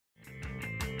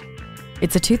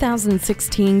It's a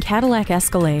 2016 Cadillac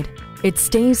Escalade. It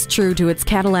stays true to its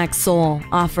Cadillac soul,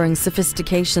 offering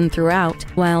sophistication throughout,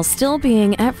 while still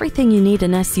being everything you need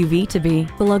an SUV to be.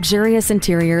 The luxurious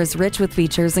interior is rich with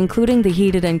features including the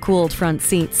heated and cooled front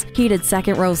seats, heated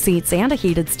second-row seats, and a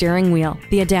heated steering wheel.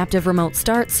 The adaptive remote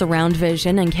start, surround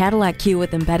vision, and Cadillac CUE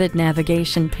with embedded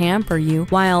navigation pamper you,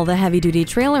 while the heavy-duty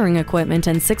trailering equipment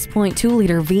and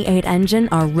 6.2-liter V8 engine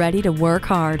are ready to work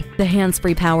hard. The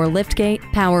hands-free power liftgate,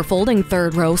 power folding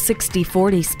third-row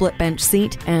 60/40 split bench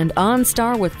seat, and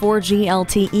OnStar with 4G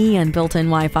LTE and built-in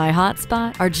Wi-Fi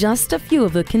hotspot are just a few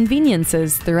of the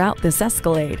conveniences throughout this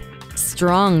Escalade.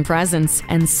 Strong presence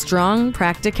and strong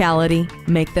practicality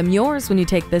make them yours when you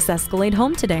take this Escalade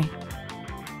home today.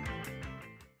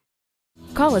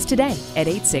 Call us today at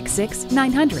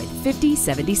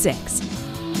 866-900-5076.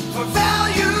 For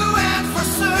value.